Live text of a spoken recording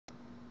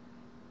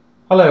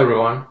Hello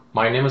everyone,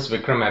 my name is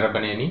Vikram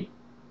Arabaneni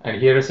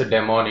and here is a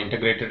demo on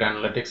integrated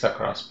analytics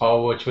across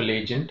Power Virtual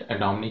Agent and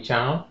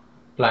Omnichannel,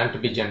 planned to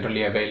be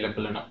generally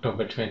available in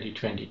October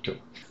 2022.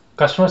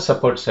 Customer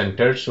support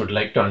centers would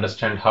like to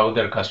understand how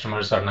their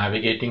customers are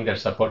navigating their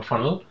support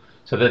funnel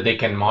so that they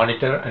can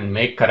monitor and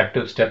make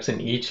corrective steps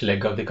in each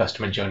leg of the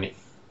customer journey.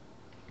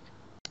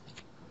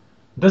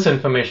 This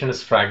information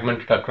is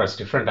fragmented across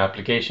different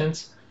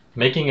applications,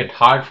 making it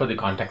hard for the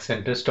contact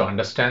centers to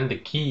understand the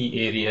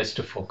key areas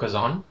to focus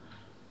on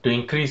to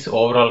increase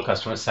overall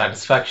customer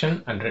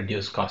satisfaction and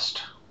reduce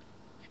cost.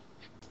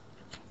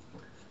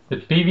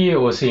 With PVA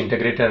OC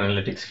Integrated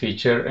Analytics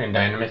feature in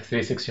Dynamics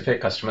 365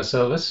 Customer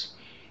Service,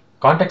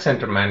 contact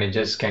center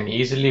managers can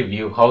easily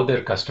view how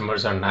their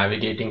customers are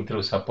navigating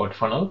through support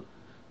funnel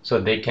so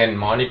they can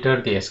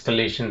monitor the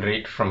escalation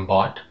rate from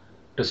bot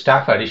to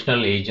staff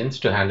additional agents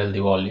to handle the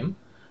volume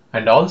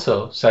and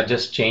also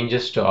suggest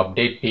changes to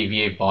update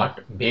PVA bot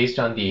based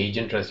on the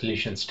agent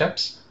resolution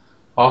steps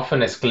of an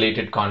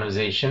escalated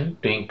conversation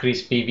to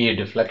increase PVA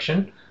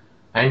deflection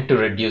and to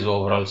reduce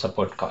overall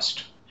support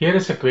cost. Here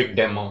is a quick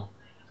demo.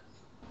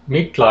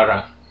 Meet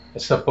Clara, a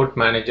support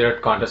manager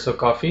at Contoso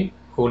Coffee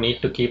who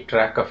need to keep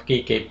track of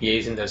key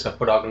KPIs in their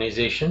support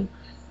organization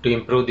to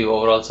improve the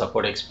overall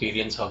support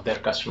experience of their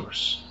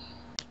customers.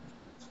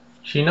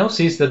 She now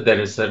sees that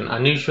there is an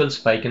unusual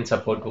spike in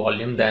support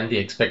volume than the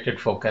expected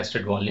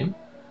forecasted volume,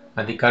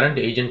 and the current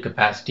agent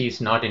capacity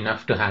is not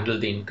enough to handle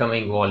the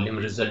incoming volume,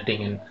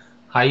 resulting in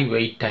high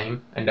wait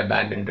time and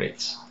abandon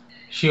rates.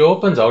 She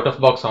opens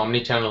out-of-box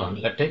Omnichannel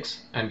Analytics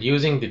and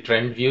using the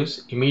trend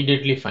views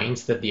immediately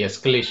finds that the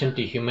escalation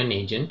to human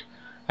agent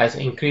has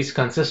increased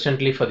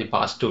consistently for the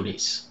past 2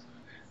 days.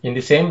 In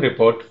the same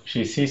report,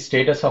 she sees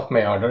status of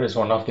my order is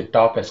one of the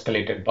top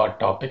escalated bot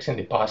topics in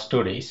the past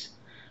 2 days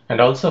and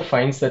also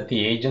finds that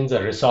the agents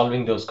are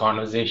resolving those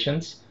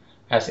conversations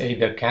as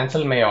either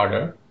cancel my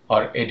order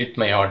or edit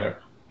my order.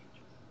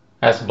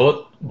 As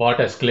both bot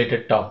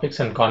escalated topics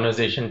and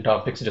conversation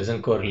topics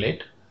doesn't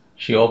correlate,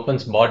 she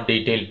opens bot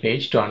detail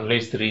page to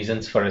analyze the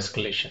reasons for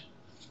escalation.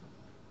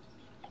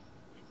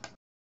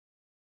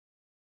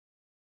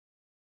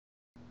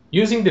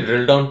 Using the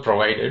drill down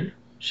provided,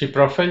 she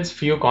profiles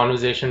few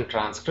conversation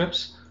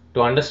transcripts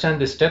to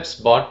understand the steps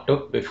bot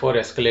took before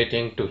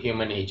escalating to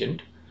human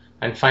agent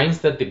and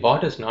finds that the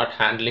bot is not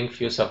handling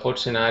few support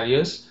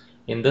scenarios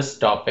in this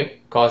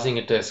topic, causing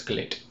it to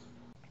escalate.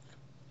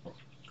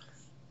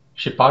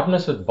 She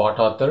partners with bot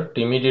author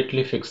to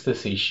immediately fix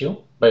this issue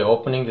by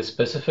opening the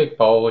specific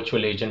Power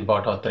Virtual Agent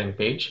bot authoring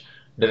page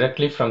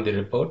directly from the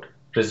report,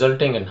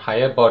 resulting in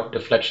higher bot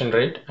deflection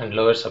rate and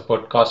lower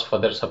support cost for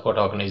their support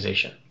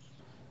organization.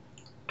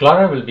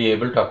 Clara will be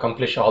able to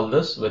accomplish all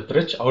this with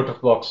rich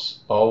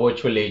out-of-box Power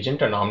Virtual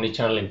Agent and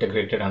Omnichannel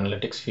Integrated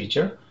Analytics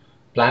feature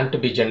planned to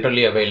be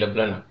generally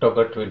available in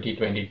October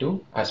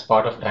 2022 as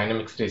part of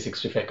Dynamics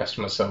 365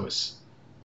 Customer Service.